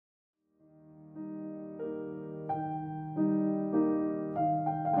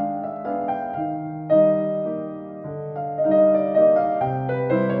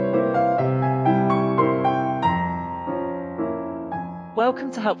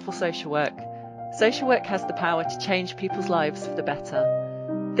Welcome to Helpful Social Work. Social work has the power to change people's lives for the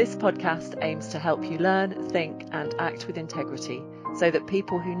better. This podcast aims to help you learn, think and act with integrity so that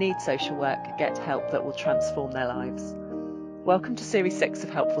people who need social work get help that will transform their lives. Welcome to Series 6 of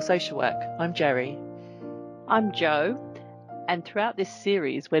Helpful Social Work. I'm Jerry. I'm Jo, and throughout this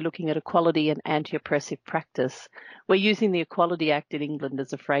series we're looking at equality and anti-oppressive practice. We're using the Equality Act in England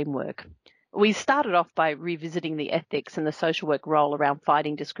as a framework. We started off by revisiting the ethics and the social work role around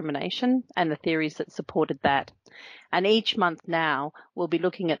fighting discrimination and the theories that supported that. And each month now we'll be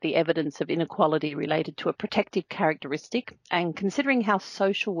looking at the evidence of inequality related to a protective characteristic and considering how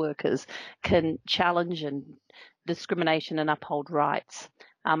social workers can challenge discrimination and uphold rights.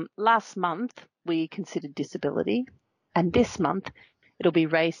 Last month we considered disability, and this month it'll be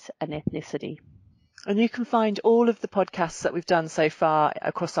race and ethnicity. And you can find all of the podcasts that we've done so far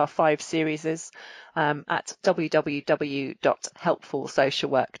across our 5 series at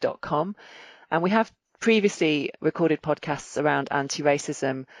www.helpfulsocialwork.com. And we have previously recorded podcasts around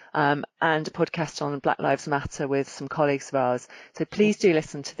anti-racism and a podcast on Black Lives Matter with some colleagues of ours. So please do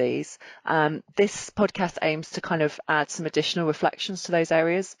listen to these. This podcast aims to kind of add some additional reflections to those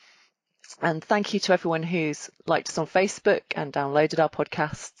areas. And thank you to everyone who's liked us on Facebook and downloaded our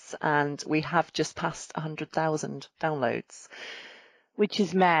podcasts. And we have just passed 100,000 downloads. Which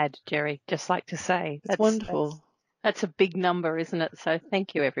is mad, Jerry, just like to say. That's wonderful. That's a big number, isn't it? So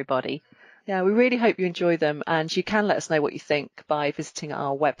thank you, everybody. Yeah, we really hope you enjoy them. And you can let us know what you think by visiting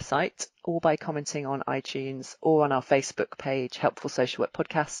our website or by commenting on iTunes or on our Facebook page, Helpful Social Work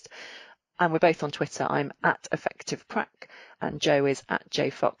Podcast. And we're both on Twitter. I'm at EffectivePrac and Jo is at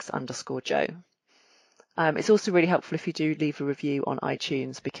JFox_Jo. It's also really helpful if you do leave a review on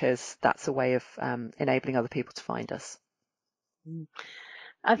iTunes because that's a way of enabling other people to find us.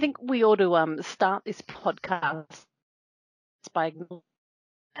 I think we ought to start this podcast by acknowledging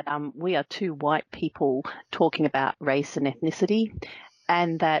that we are 2 white people talking about race and ethnicity,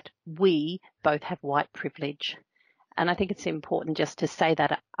 and that we both have white privilege. And I think it's important just to say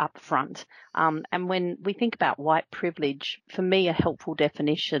that up front. And when we think about white privilege, for me, a helpful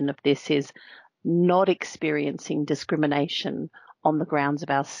definition of this is not experiencing discrimination on the grounds of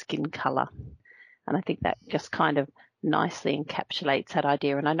our skin colour. And I think that just kind of nicely encapsulates that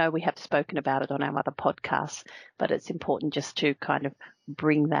idea. And I know we have spoken about it on our other podcasts, but it's important just to kind of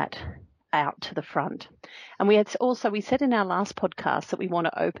bring that out to the front. And we said in our last podcast that we want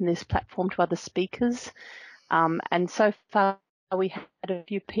to open this platform to other speakers. And so far we had a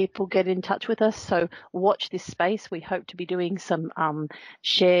few people get in touch with us. So watch this space. We hope to be doing some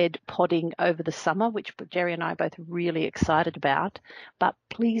shared podding over the summer, which Jerry and I are both really excited about. But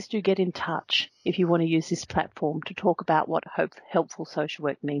please do get in touch if you want to use this platform to talk about what helpful social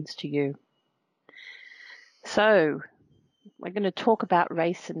work means to you. So we're going to talk about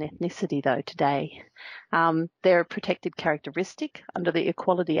race and ethnicity, though, today. They're a protected characteristic under the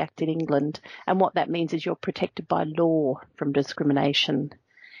Equality Act in England, and what that means is you're protected by law from discrimination.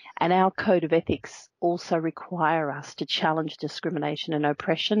 And our code of ethics also require us to challenge discrimination and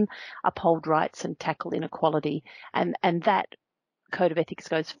oppression, uphold rights and tackle inequality. And that code of ethics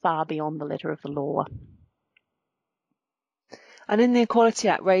goes far beyond the letter of the law. And in the Equality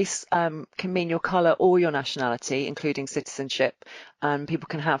Act, race can mean your colour or your nationality, including citizenship. People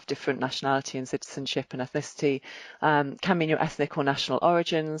can have different nationality and citizenship, and ethnicity can mean your ethnic or national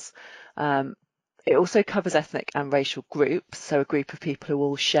origins. It also covers ethnic and racial groups, so a group of people who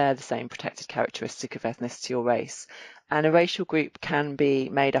all share the same protected characteristic of ethnicity or race. And a racial group can be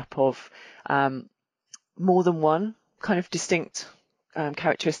made up of more than one kind of distinct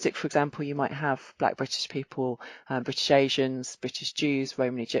characteristic. For example, you might have Black British people, British Asians, British Jews,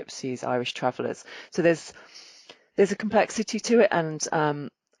 Romani Gypsies, Irish travellers. So there's a complexity to it, and a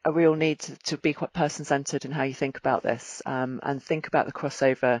real need to be quite person-centred in how you think about this, and think about the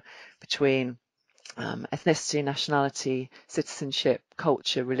crossover between ethnicity, nationality, citizenship,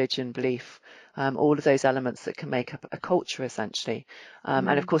 culture, religion, belief, all of those elements that can make up a culture essentially.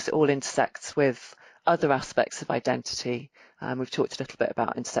 And of course it all intersects with other aspects of identity. We've talked a little bit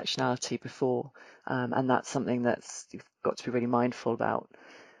about intersectionality before, and that's something that's you've got to be really mindful about.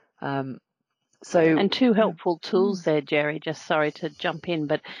 And 2 helpful tools there, Jerry, just sorry to jump in,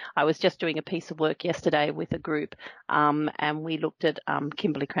 but I was just doing a piece of work yesterday with a group, and we looked at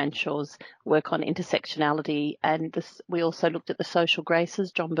Kimberly Cranshaw's work on intersectionality, and we also looked at the social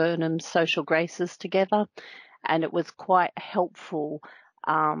graces, John Burnham's social graces together, and it was quite helpful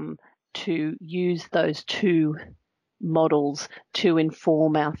to use those 2 models to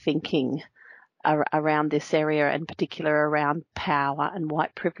inform our thinking around this area, in particular around power and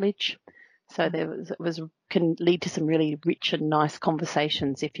white privilege. So can lead to some really rich and nice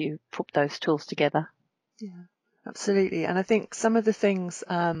conversations if you put those tools together. Yeah, absolutely. And I think some of the things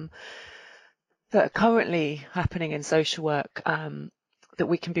that are currently happening in social work that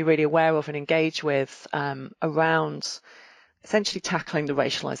we can be really aware of and engage with around essentially tackling the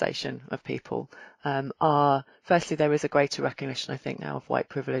racialization of people are, firstly, there is a greater recognition, I think, now of white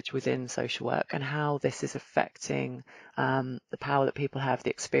privilege within social work and how this is affecting the power that people have,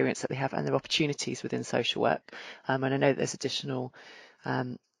 the experience that they have, and their opportunities within social work. And I know that there's additional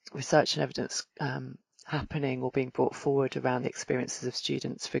research and evidence happening or being brought forward around the experiences of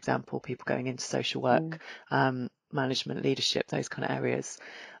students, for example, people going into social work, management, leadership, those kind of areas.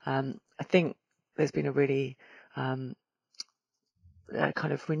 I think there's been a really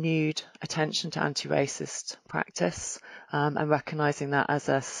kind of renewed attention to anti-racist practice and recognising that as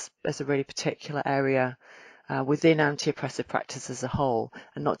a really particular area within anti-oppressive practice as a whole,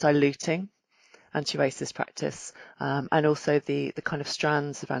 and not diluting anti-racist practice, and also the kind of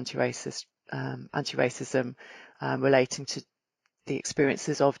strands of anti-racism relating to the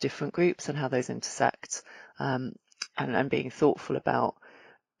experiences of different groups and how those intersect, and being thoughtful about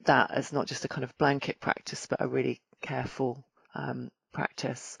that as not just a kind of blanket practice, but a really careful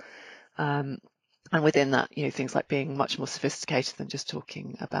practice. And within that, things like being much more sophisticated than just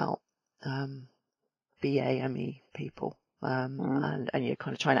talking about BAME people, and you're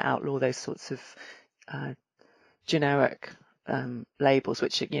kind of trying to outlaw those sorts of generic labels,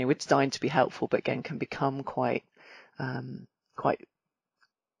 which we're designed to be helpful, but again can become quite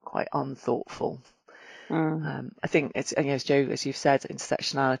unthoughtful. I think it's, as Jo, as you've said,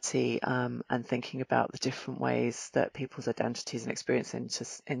 intersectionality and thinking about the different ways that people's identities and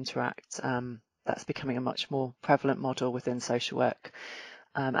experience interact. That's becoming a much more prevalent model within social work.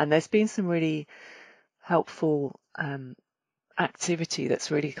 And there's been some really helpful activity that's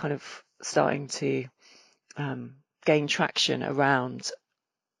really kind of starting to gain traction around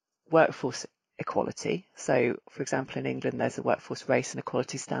workforce equality. So, for example, in England, there's a workforce race and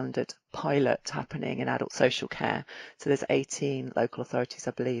equality standard pilot happening in adult social care. So there's 18 local authorities,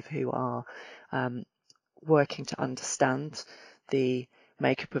 I believe, who are working to understand the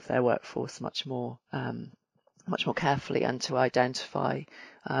makeup of their workforce much more carefully, and to identify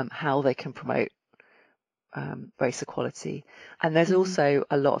how they can promote race equality. And there's also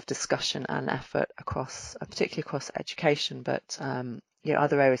a lot of discussion and effort across, particularly across education, but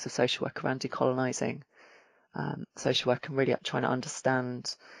other areas of social work around decolonising social work and really trying to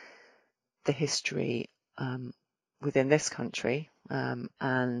understand the history within this country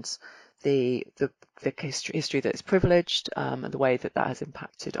and the history that is privileged and the way that has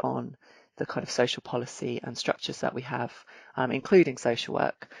impacted on the kind of social policy and structures that we have, including social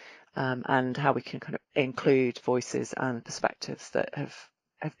work, and how we can kind of include voices and perspectives that have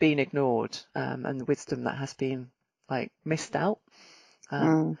been ignored, and the wisdom that has been missed out.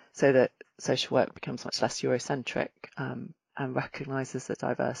 So that social work becomes much less Eurocentric and recognises the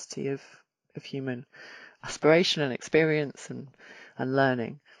diversity of human aspiration and experience and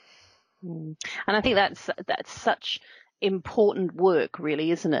learning. And I think that's such important work,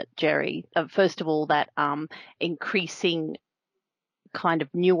 really, isn't it, Jerry? First of all, that increasing kind of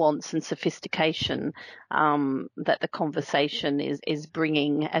nuance and sophistication that the conversation is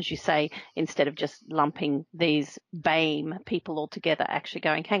bringing, as you say, instead of just lumping these BAME people all together, actually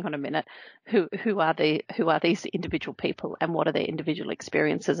going, hang on a minute, who are these individual people, and what are their individual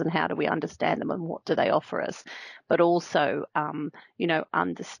experiences, and how do we understand them, and what do they offer us? But also,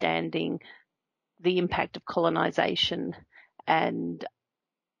 understanding the impact of colonisation and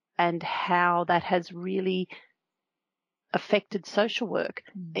how that has really affected social work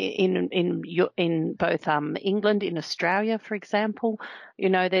in both England, in Australia, for example.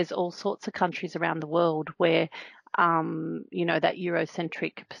 There's all sorts of countries around the world where that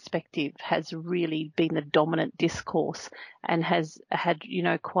Eurocentric perspective has really been the dominant discourse and has had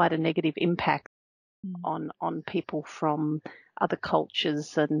quite a negative impact on people from other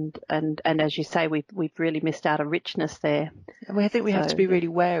cultures, and as you say, we've really missed out a richness there. And I think we have to be really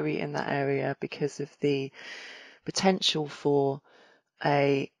wary in that area because of the potential for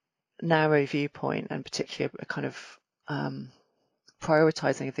a narrow viewpoint, and particularly a kind of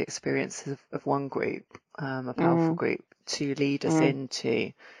prioritising of the experiences of one group, a powerful group, to lead us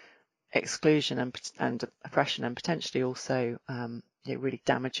into exclusion and oppression, and potentially also really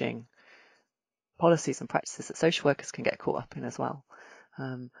damaging policies and practices that social workers can get caught up in as well.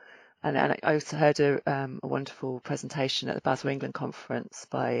 And I also heard a wonderful presentation at the Basel England conference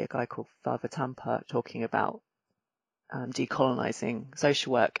by a guy called Father Tampa talking about decolonising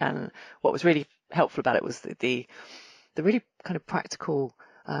social work, and what was really helpful about it was the really kind of practical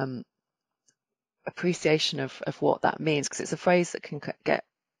appreciation of what that means, because it's a phrase that can get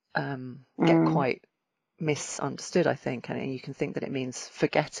quite misunderstood, I think, and you can think that it means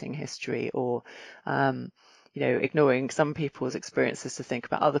forgetting history or ignoring some people's experiences to think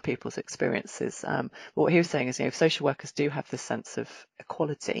about other people's experiences. But what he was saying is, if social workers do have this sense of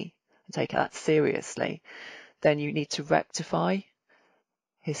equality and take that seriously, then you need to rectify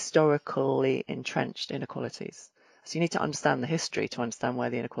historically entrenched inequalities. So you need to understand the history to understand where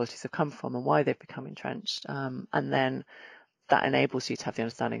the inequalities have come from and why they've become entrenched, and then that enables you to have the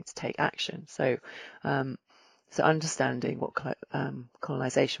understanding to take action. So understanding what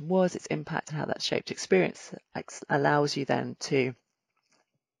colonisation was, its impact, and how that shaped experience allows you then to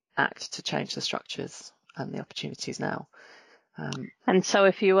act to change the structures and the opportunities now. And so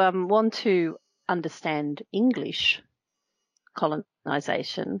if you want to understand English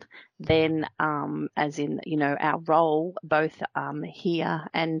colonisation, then as in, our role both here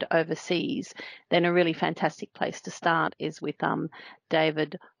and overseas, then a really fantastic place to start is with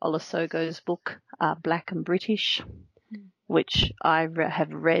David Olusogo's book, Black and British, which I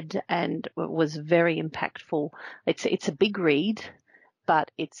have read and was very impactful. It's a big read, but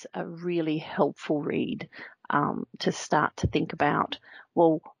it's a really helpful read to start to think about,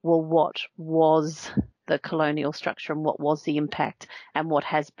 well, what was the colonial structure and what was the impact and what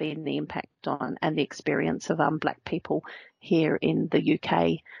has been the impact on and the experience of Black people here in the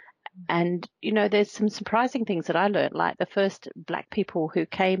UK. And, there's some surprising things that I learned, like the first Black people who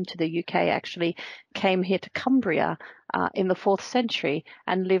came to the UK actually came here to Cumbria in the 4th century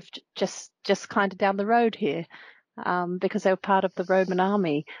and lived just kind of down the road here. Because they were part of the Roman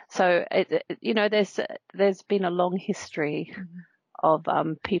army. So, there's been a long history of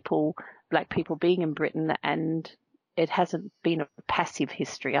Black people being in Britain, and it hasn't been a passive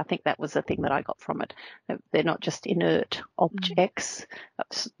history. I think that was the thing that I got from it. They're not just inert objects,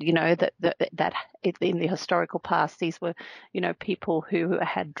 that in the historical past, these were, people who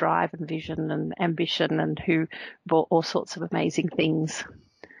had drive and vision and ambition and who brought all sorts of amazing things.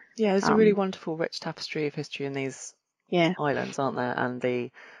 Yeah, there's a really wonderful, rich tapestry of history in these islands, aren't there? And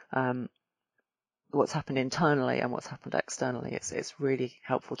the what's happened internally and what's happened externally. It's really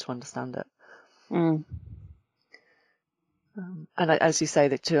helpful to understand it. And as you say,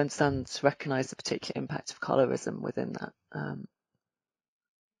 that to understand, to recognise the particular impact of colorism within that.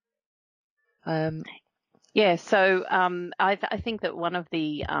 So I think that one of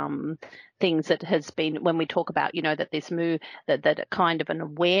the things that has been, when we talk about, that this move, that kind of an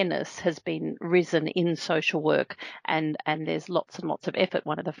awareness has been risen in social work, and there's lots and lots of effort.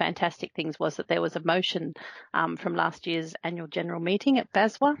 One of the fantastic things was that there was a motion from last year's annual general meeting at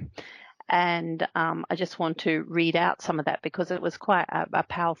BASWA. And I just want to read out some of that because it was quite a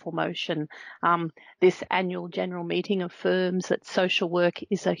powerful motion. This annual general meeting affirms that social work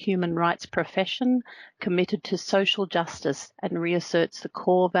is a human rights profession committed to social justice and reasserts the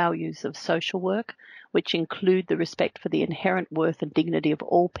core values of social work, which include the respect for the inherent worth and dignity of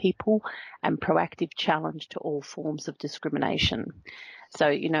all people and proactive challenge to all forms of discrimination.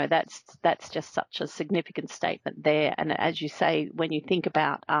 So, that's just such a significant statement there. And as you say, when you think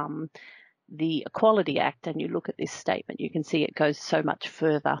about the Equality Act and you look at this statement, you can see it goes so much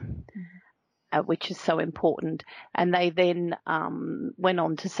further, which is so important. And they then went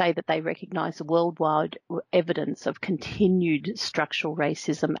on to say that they recognise the worldwide evidence of continued structural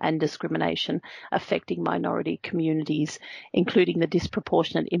racism and discrimination affecting minority communities, including the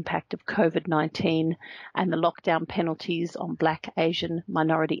disproportionate impact of COVID-19 and the lockdown penalties on Black, Asian,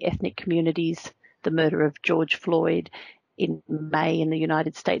 minority ethnic communities, the murder of George Floyd in May in the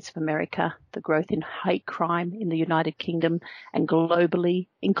United States of America, the growth in hate crime in the United Kingdom and globally,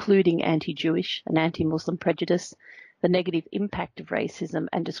 including anti-Jewish and anti-Muslim prejudice, the negative impact of racism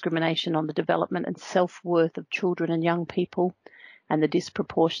and discrimination on the development and self-worth of children and young people, and the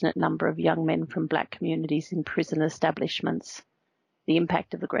disproportionate number of young men from Black communities in prison establishments, the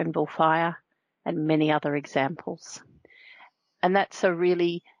impact of the Grenfell fire, and many other examples. And that's a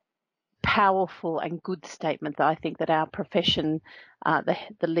really powerful and good statement that I think that our profession, the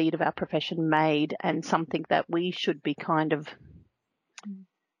lead of our profession made, and something that we should be kind of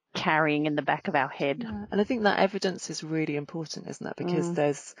carrying in the back of our head. Yeah. And I think that evidence is really important, isn't it? Because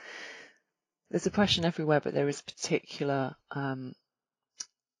there's oppression everywhere, but there is particular, we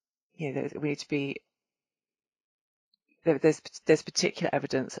need to be, there's particular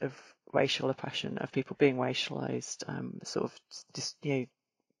evidence of racial oppression, of people being racialized, sort of just,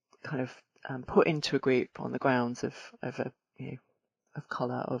 kind of put into a group on the grounds of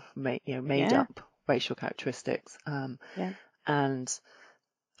colour, of made up racial characteristics, and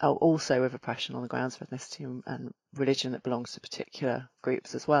also of oppression on the grounds of ethnicity and religion that belongs to particular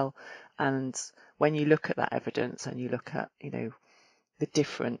groups as well. And when you look at that evidence and you look at, the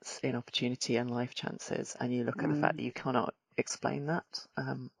difference in opportunity and life chances, and you look at the fact that you cannot explain that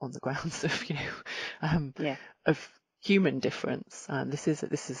on the grounds of, of human difference. This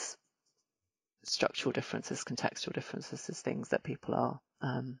is structural differences, contextual differences, as things that people are,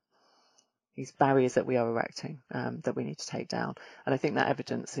 these barriers that we are erecting, that we need to take down. And I think that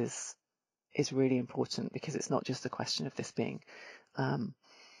evidence is really important, because it's not just a question of this being, an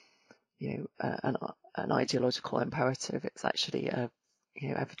ideological imperative. It's actually a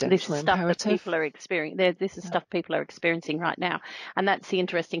evidential imperative. This is stuff people are experiencing right now, and that's the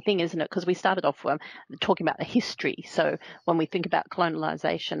interesting thing, isn't it? Because we started off talking about the history. So when we think about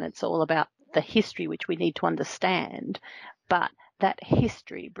colonialisation, it's all about the history which we need to understand, but that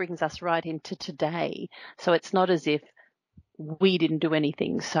history brings us right into today. So it's not as if we didn't do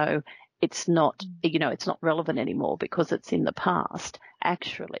anything, so it's not, it's not relevant anymore because it's in the past.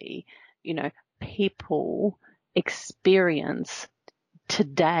 Actually, people experience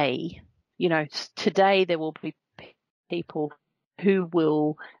today, today there will be people who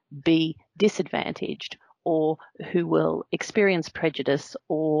will be disadvantaged, or who will experience prejudice,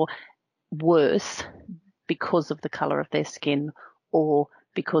 or worse, because of the colour of their skin, or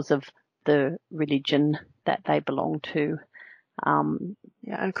because of the religion that they belong to. And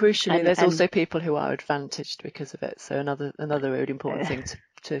crucially, there's also people who are advantaged because of it. So another really important thing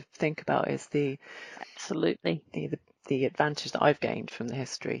to think about is the advantage that I've gained from the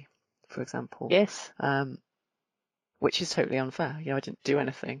history, for example. Yes. Which is totally unfair. I didn't do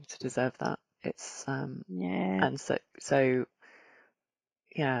anything to deserve that. It's and so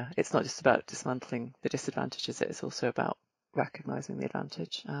it's not just about dismantling the disadvantages. It's also about recognizing the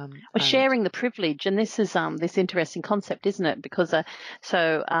advantage. Sharing the privilege, and this is this interesting concept, isn't it? Because a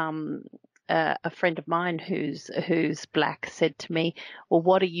friend of mine who's black said to me, "Well,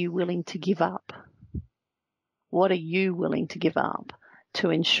 what are you willing to give up? What are you willing to give up to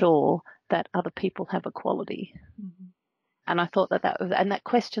ensure that other people have equality?" Mm-hmm. And I thought that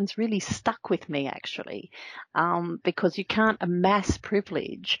question's really stuck with me, actually, because you can't amass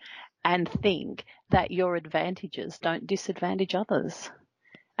privilege and think that your advantages don't disadvantage others.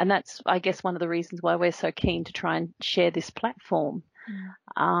 And that's, I guess, one of the reasons why we're so keen to try and share this platform.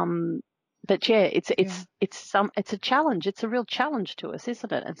 But it's a challenge. It's a real challenge to us,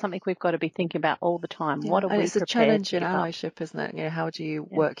 isn't it? And something we've got to be thinking about all the time. What are we prepared to give up? It's a challenge in allyship, isn't it? How do you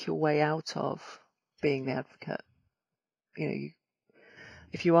work your way out of being the advocate?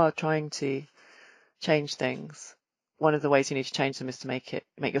 If you are trying to change things, one of the ways you need to change them is to make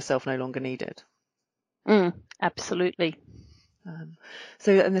yourself no longer needed. Absolutely. And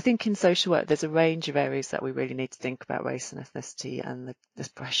I think in social work, there's a range of areas that we really need to think about race and ethnicity and this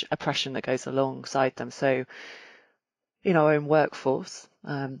oppression that goes alongside them. So, in our own workforce,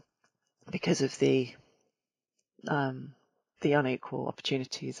 because of the unequal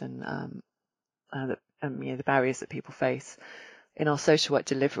opportunities and the barriers that people face in our social work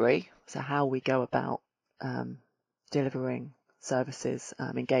delivery, so how we go about delivering services,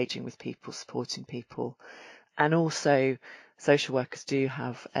 engaging with people, supporting people, and also social workers do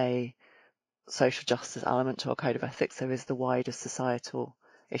have a social justice element to our code of ethics. There is the wider societal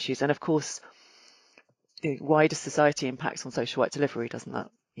issues, and of course, the wider society impacts on social work delivery, doesn't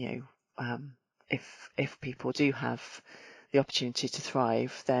that? If people do have the opportunity to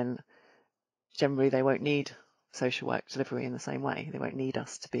thrive, then generally they won't need social work delivery in the same way. They won't need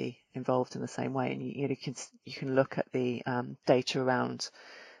us to be involved in the same way. And you can look at the data around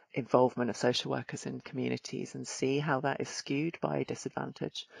involvement of social workers in communities and see how that is skewed by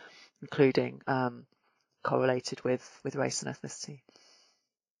disadvantage, including correlated with race and ethnicity.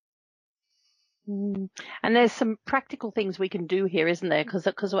 And there's some practical things we can do here, isn't there?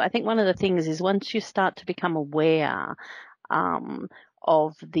 Because I think one of the things is once you start to become aware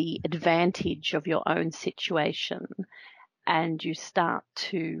of the advantage of your own situation, and you start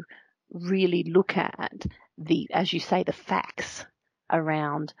to really look at as you say, the facts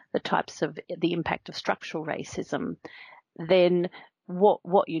around the types of the impact of structural racism, then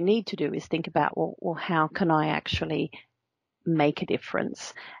what you need to do is think about, well, how can I actually make a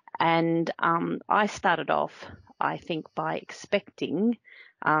difference? And I started off, I think, by expecting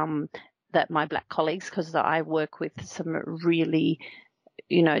that my black colleagues, because I work with some really,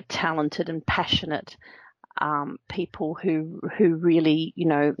 talented and passionate people who really,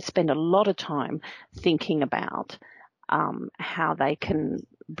 spend a lot of time thinking about how they can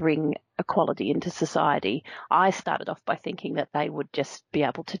bring equality into society. I started off by thinking that they would just be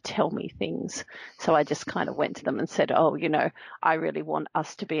able to tell me things. So I just kind of went to them and said, oh, I really want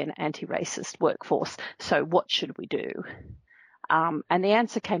us to be an anti-racist workforce. So what should we do? And the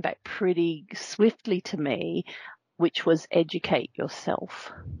answer came back pretty swiftly to me, which was educate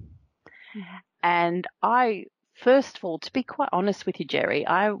yourself. Mm-hmm. And first of all, to be quite honest with you, Jerry,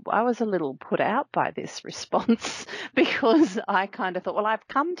 I was a little put out by this response because I kind of thought, well, I've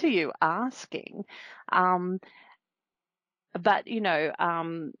come to you asking. But,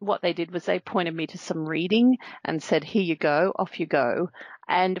 what they did was they pointed me to some reading and said, here you go, off you go.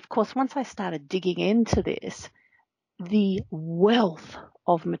 And, of course, once I started digging into this, the wealth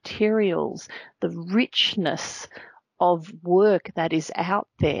of materials, the richness of work that is out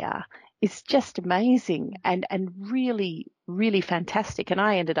there is just amazing and really, really fantastic. And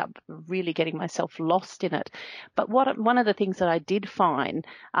I ended up really getting myself lost in it. But one of the things that I did find,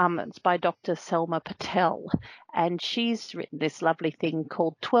 it's by Dr. Selma Patel, and she's written this lovely thing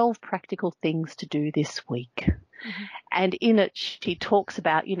called 12 Practical Things to Do This Week. Mm-hmm. And in it, she talks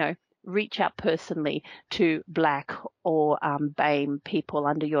about, reach out personally to Black or BAME people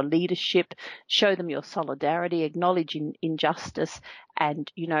under your leadership, show them your solidarity, acknowledge injustice,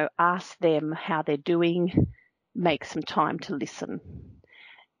 and, ask them how they're doing, make some time to listen.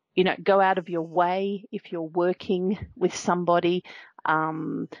 Go out of your way if you're working with somebody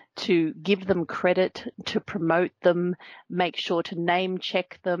to give them credit, to promote them, make sure to name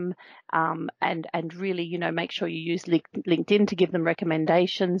check them, and really, make sure you use LinkedIn to give them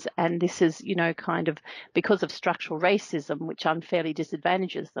recommendations. And this is, kind of because of structural racism, which unfairly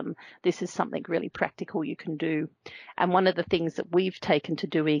disadvantages them, this is something really practical you can do. And one of the things that we've taken to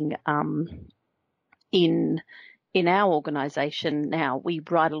doing in our organisation now, we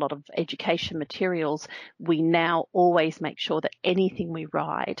write a lot of education materials. We now always make sure that anything we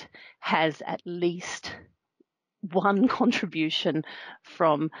write has at least one contribution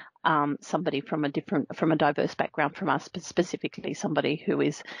from somebody from a diverse background from us, specifically somebody who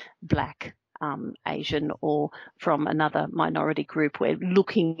is Black, Asian, or from another minority group. We're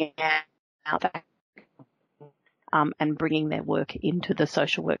looking at that. And bringing their work into the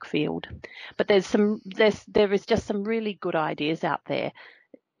social work field. But there is just some really good ideas out there,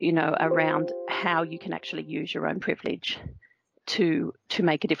 around how you can actually use your own privilege to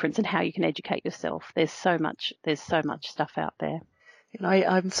make a difference and how you can educate yourself. There's so much stuff out there.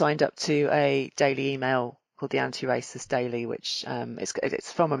 I'm signed up to a daily email called the Anti-Racist Daily, which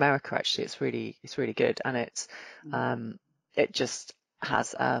it's from America actually. It's really good, and it just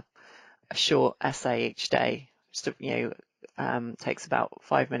has a short essay each day. Takes about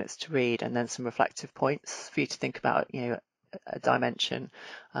 5 minutes to read, and then some reflective points for you to think about, a dimension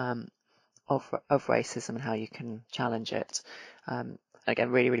of racism and how you can challenge it. Again,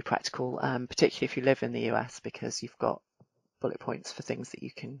 really, really practical, particularly if you live in the US, because you've got bullet points for things that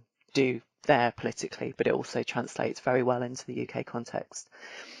you can do there politically, but it also translates very well into the UK context.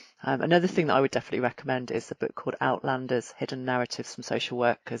 Another thing that I would definitely recommend is a book called Outlanders: Hidden Narratives from Social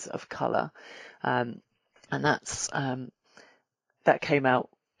Workers of Colour. And that came out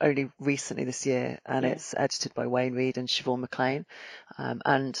only recently this year, and it's edited by Wayne Reed and Siobhan McLean.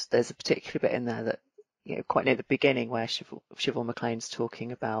 And there's a particular bit in there that, quite near the beginning, where Siobhan McLean's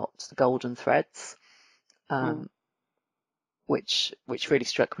talking about the golden threads, which really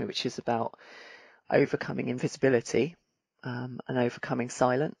struck me, which is about overcoming invisibility and overcoming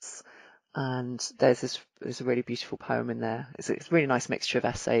silence. And there's a really beautiful poem in there. It's a really nice mixture of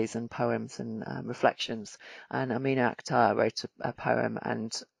essays and poems and reflections. And Amina Akhtar wrote a poem, and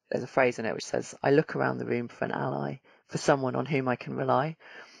there's a phrase in it which says, "I look around the room for an ally, for someone on whom I can rely."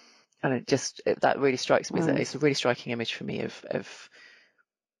 And that really strikes me. It's a really striking image for me of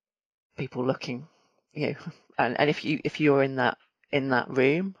people looking, and if you're in that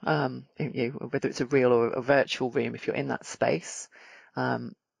room, whether it's a real or a virtual room, if you're in that space,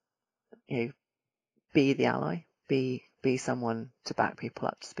 be the ally, be someone to back people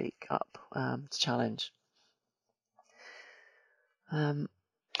up, to speak up, to challenge. And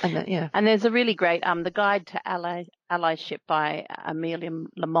there's a really great the Guide to Allyship by Amelia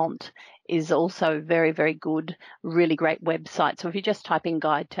Lamont is also very, very good, really great website. So if you just type in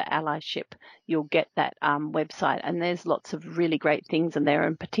Guide to Allyship, you'll get that website, and there's lots of really great things in there.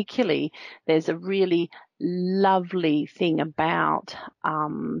 And particularly, there's a really lovely thing about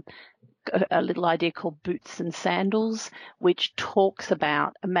a little idea called Boots and Sandals, which talks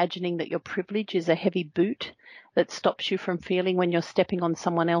about imagining that your privilege is a heavy boot that stops you from feeling when you're stepping on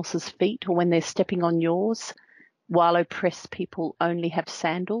someone else's feet or when they're stepping on yours, while oppressed people only have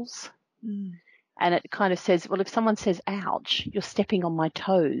sandals. And it kind of says, well, if someone says, ouch, you're stepping on my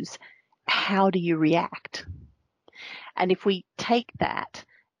toes, how do you react? And if we take that,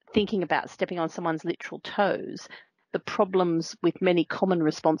 thinking about stepping on someone's literal toes, the problems with many common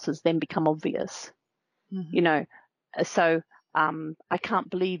responses then become obvious. Mm-hmm. So I can't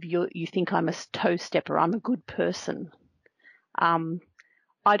believe you think I'm a toe stepper. I'm a good person.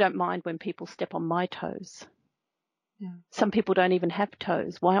 I don't mind when people step on my toes. Yeah. Some people don't even have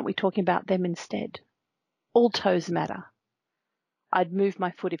toes. Why aren't we talking about them instead? All toes matter. I'd move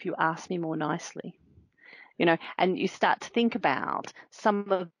my foot if you asked me more nicely. And you start to think about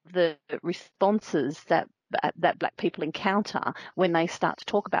some of the responses that Black people encounter when they start to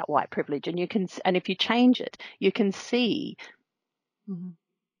talk about white privilege, and if you change it, you can see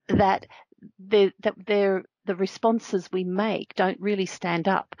that the responses we make don't really stand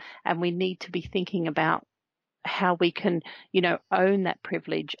up, and we need to be thinking about how we can, own that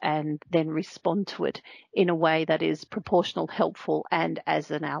privilege and then respond to it in a way that is proportional, helpful, and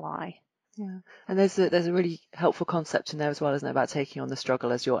as an ally. Yeah, and there's a really helpful concept in there as well, isn't it, about taking on the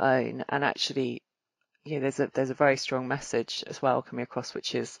struggle as your own, and actually, there's a very strong message as well coming across,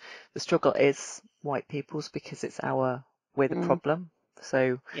 which is the struggle is white people's because we're the problem.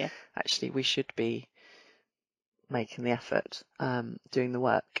 So yeah, actually, we should be making the effort, doing the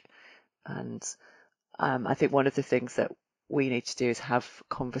work, and I think one of the things that we need to do is have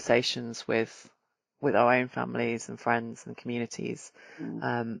conversations with our own families and friends and communities.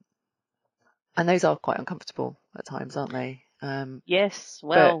 And those are quite uncomfortable at times, aren't they? Yes,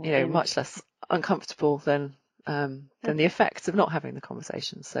 well, but much less uncomfortable than the effects of not having the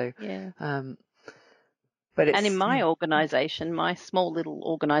conversation. So, yeah. But and in my organisation, my small little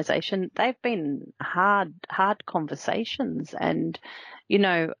organisation, they've been hard conversations, and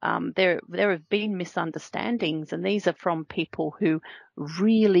there have been misunderstandings, and these are from people who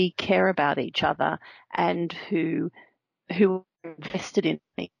really care about each other and who are invested in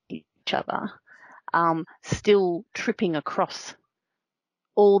each other, still tripping across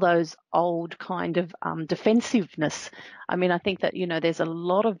all those old kind of defensiveness. I mean, I think that, there's a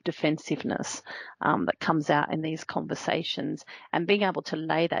lot of defensiveness that comes out in these conversations, and being able to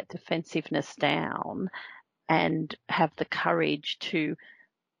lay that defensiveness down and have the courage to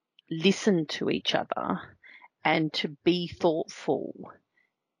listen to each other and to be thoughtful.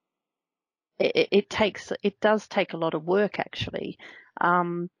 It does take a lot of work, actually.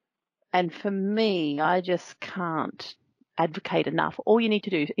 And for me, I just can't advocate enough. All you need to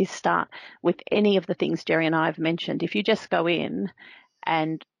do is start with any of the things Jerry and I have mentioned. If you just go in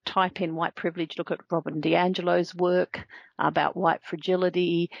and type in white privilege, look at Robin DiAngelo's work about white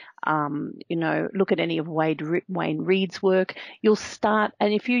fragility, look at any of Wayne Reed's work, you'll start,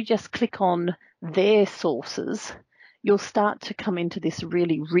 and if you just click on their sources, you'll start to come into this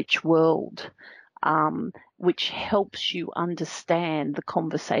really rich world, which helps you understand the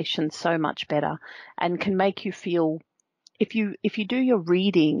conversation so much better and can make you feel, if you do your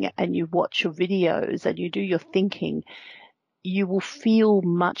reading and you watch your videos and you do your thinking, you will feel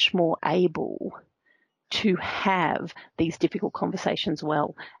much more able to have these difficult conversations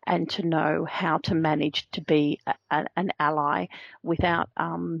well, and to know how to manage to be an ally without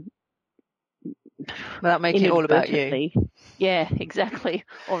making it all about you. Yeah, exactly.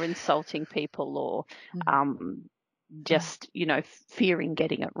 Or insulting people, or just, fearing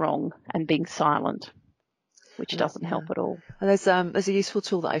getting it wrong and being silent, which doesn't help at all. And there's a useful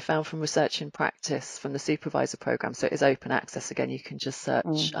tool that I found from Research in Practice from the Supervisor Programme. So it is open access. Again, you can just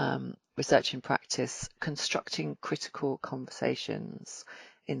search Research in Practice, Constructing Critical Conversations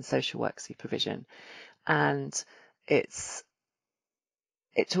in Social Work Supervision. And it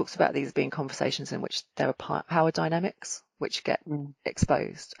talks about these being conversations in which there are power dynamics which get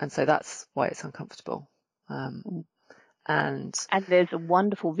exposed. And so that's why it's uncomfortable. And there's a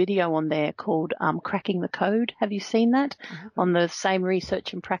wonderful video on there called Cracking the Code. Have you seen that? On the same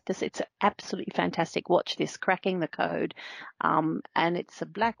Research in Practice? It's absolutely fantastic. Watch this, Cracking the Code. And it's a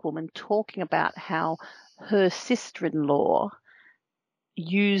Black woman talking about how her sister-in-law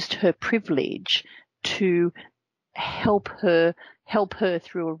used her privilege to help her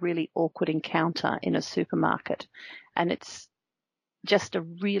through a really awkward encounter in a supermarket. And it's just a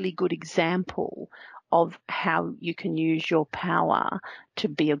really good example of how you can use your power to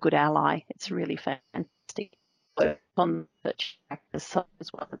be a good ally. It's really fantastic. On Research in Practice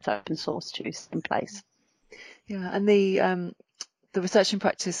as well. It's open source too, in place. Yeah, and the Research in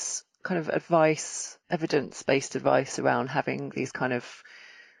Practice kind of advice, evidence-based advice around having these kind of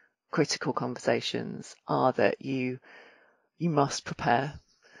critical conversations are that you must prepare.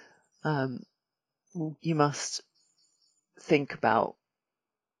 You must think about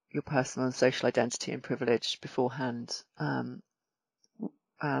your personal and social identity and privilege beforehand, and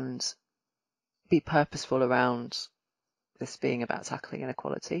be purposeful around this being about tackling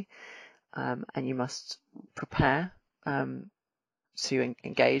inequality. And you must prepare to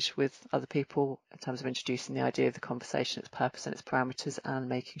engage with other people in terms of introducing the idea of the conversation, its purpose and its parameters, and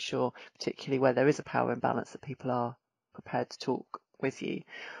making sure, particularly where there is a power imbalance, that people are prepared to talk with you.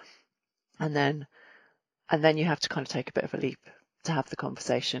 And then you have to kind of take a bit of a leap to have the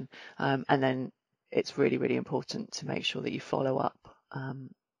conversation. And then it's really, really important to make sure that you follow up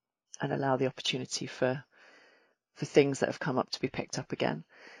and allow the opportunity for things that have come up to be picked up again.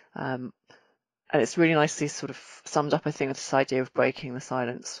 And it's really nicely sort of summed up, I think, with this idea of breaking the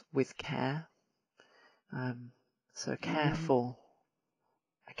silence with care. So a careful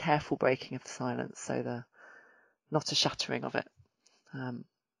breaking of the silence, so not a shattering of it.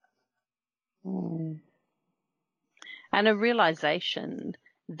 And a realization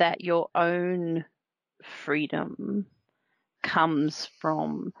that your own freedom comes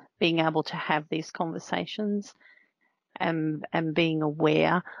from being able to have these conversations and being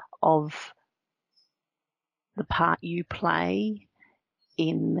aware of the part you play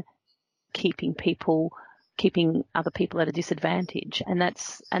in keeping other people at a disadvantage. And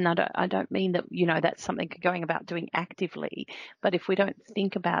I don't mean that, that's something going about doing actively, but if we don't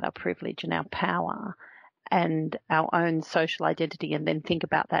think about our privilege and our power and our own social identity, and then think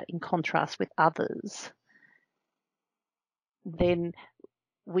about that in contrast with others, then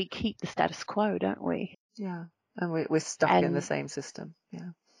we keep the status quo, don't we? Yeah, and we're stuck in the same system.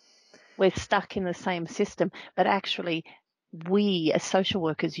 Yeah, we're stuck in the same system, but actually we as social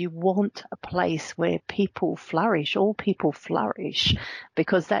workers, you want a place where people flourish, all people flourish,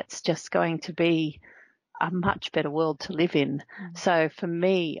 because that's just going to be a much better world to live in. So for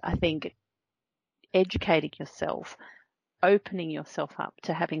me, I think educating yourself, opening yourself up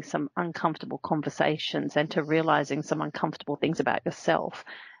to having some uncomfortable conversations and to realizing some uncomfortable things about yourself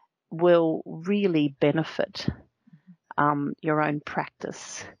will really benefit your own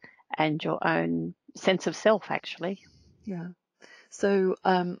practice and your own sense of self, actually. Yeah. So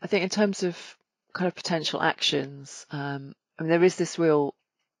I think in terms of kind of potential actions, there is this real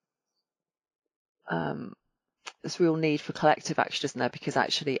need for collective action, isn't there? Because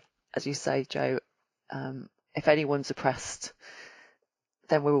actually, as you say, Jo, if anyone's oppressed,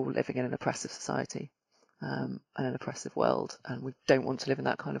 then we're all living in an oppressive society and an oppressive world, and we don't want to live in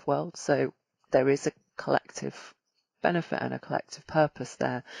that kind of world. So there is a collective benefit and a collective purpose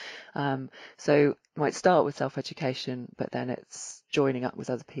there. So it might start with self-education, but then it's joining up with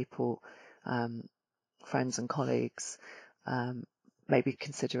other people, friends and colleagues, maybe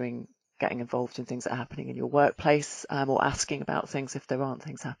considering getting involved in things that are happening in your workplace, or asking about things if there aren't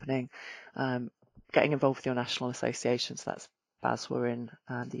things happening, getting involved with your national association. So that's BASWA in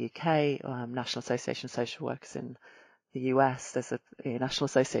the UK, National Association of Social Workers in the US. There's national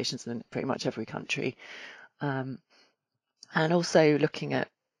associations in pretty much every country. And also looking at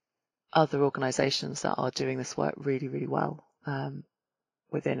other organisations that are doing this work really, really well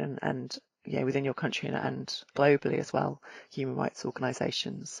within within your country and globally as well. Human rights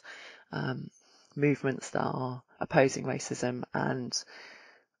organisations, movements that are opposing racism and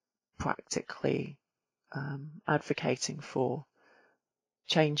practically advocating for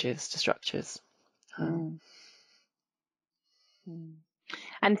changes to structures.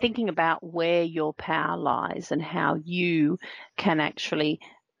 And thinking about where your power lies and how you can actually,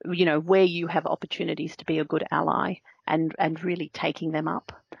 where you have opportunities to be a good ally and really taking them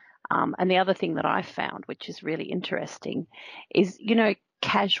up. And the other thing that I found, which is really interesting, is,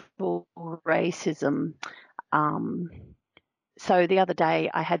 casual racism. So the other day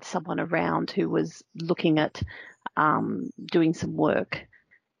I had someone around who was looking at doing some work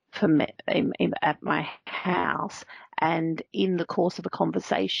for me at my house, and in the course of a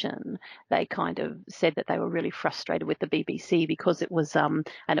conversation they kind of said that they were really frustrated with the BBC because it was and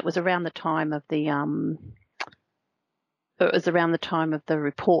it was around the time of the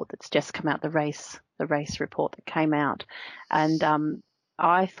report that's just come out, the race report that came out, and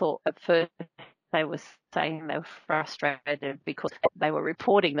I thought at first they were saying they were frustrated because they were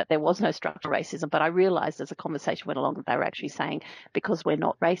reporting that there was no structural racism. But I realised as the conversation went along that they were actually saying, because we're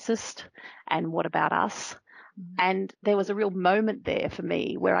not racist, and what about us? And there was a real moment there for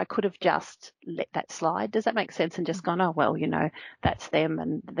me where I could have just let that slide. Does that make sense? And just gone, oh, well, that's them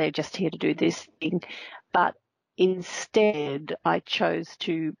and they're just here to do this thing. But instead, I chose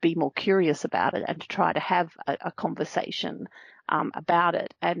to be more curious about it and to try to have a conversation about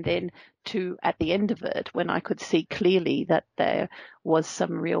it. And then at the end of it, when I could see clearly that there was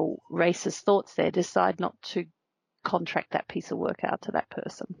some real racist thoughts there, decide not to contract that piece of work out to that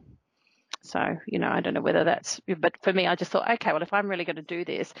person. So, I don't know whether that's, but for me, I just thought, okay, well, if I'm really going to do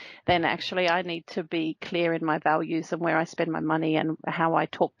this, then actually I need to be clear in my values and where I spend my money and how I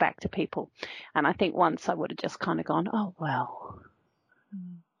talk back to people. And I think once I would have just kind of gone, oh, well,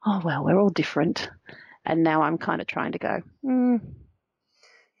 we're all different. And now I'm kind of trying to go,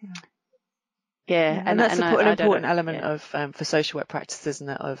 yeah. And that's an important element of, for social work practice, isn't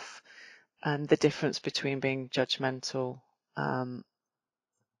it, of the difference between being judgmental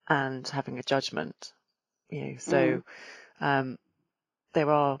and having a judgment. So there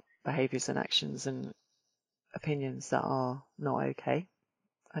are behaviours and actions and opinions that are not okay,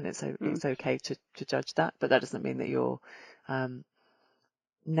 and it's okay to judge that, but that doesn't mean that you're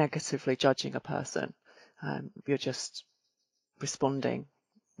negatively judging a person. You're just responding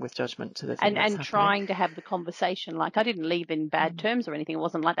with judgment to the thing that's happening. Trying to have the conversation. Like, I didn't leave in bad terms or anything. It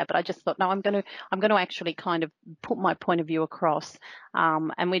wasn't like that, but I just thought, no, I'm going to actually kind of put my point of view across.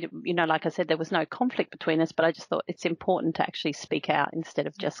 And we, like I said, there was no conflict between us, but I just thought it's important to actually speak out instead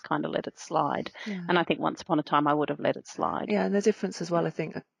of just kind of let it slide. Yeah. And I think once upon a time I would have let it slide. Yeah, and the difference as well, I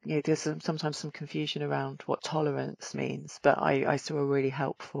think, there's sometimes some confusion around what tolerance means, but I saw a really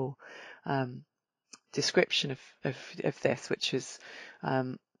helpful description of this, which is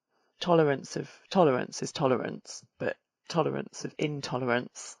tolerance is tolerance, but tolerance of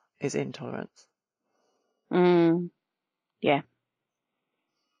intolerance is intolerance. Yeah.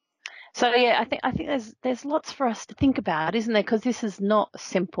 So yeah, I think there's lots for us to think about, isn't there? Because this is not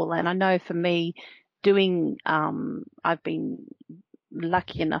simple, and I know for me, I've been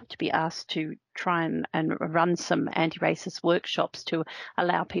lucky enough to be asked to try and run some anti-racist workshops to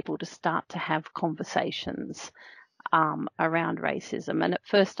allow people to start to have conversations around racism. And at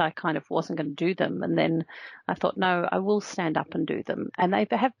first I kind of wasn't going to do them, and then I thought, no, I will stand up and do them. And they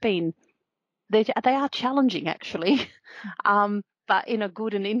are challenging, actually, but in a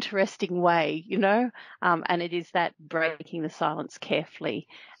good and interesting way, and it is that breaking the silence carefully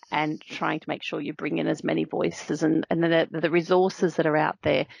and trying to make sure you bring in as many voices and the resources that are out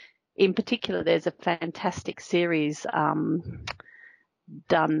there. In particular, there's a fantastic series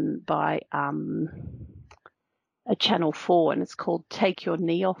done by a Channel 4, and it's called Take Your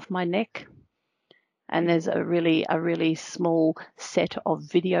Knee Off My Neck. And there's a really small set of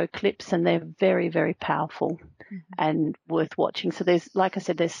video clips, and they're very, very powerful and worth watching. So like I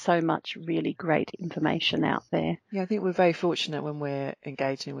said, there's so much really great information out there. Yeah, I think we're very fortunate when we're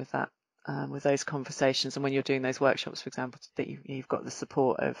engaging with that, with those conversations, and when you're doing those workshops, for example, that you've got the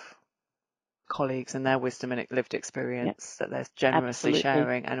support of colleagues and their wisdom and lived experience that they're generously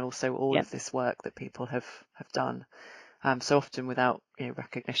sharing, and also all of this work that people have done, so often without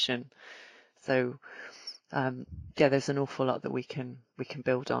recognition. So there's an awful lot that we can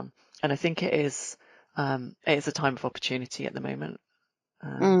build on, and I think it is a time of opportunity at the moment.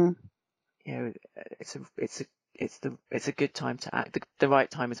 It's a good time to act. The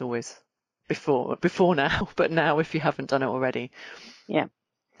right time is always before now, but now if you haven't done it already. Yeah.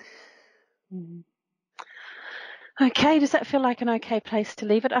 Okay, does that feel like an okay place to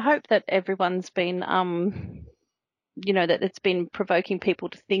leave it? I hope that everyone's been that it's been provoking people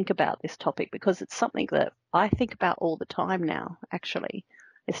to think about this topic, because it's something that I think about all the time now, actually.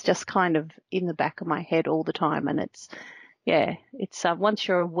 It's just kind of in the back of my head all the time, and it's once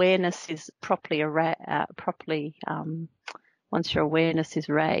your awareness is once your awareness is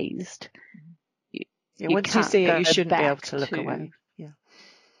raised, once you see it, you shouldn't be able to look away.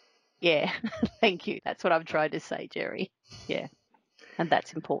 Yeah, thank you. That's what I'm trying to say, Jerry. Yeah, and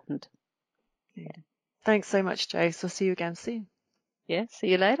that's important. Yeah. Thanks so much, Jace. I'll see you again soon. Yeah, see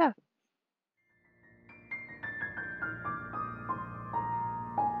you later.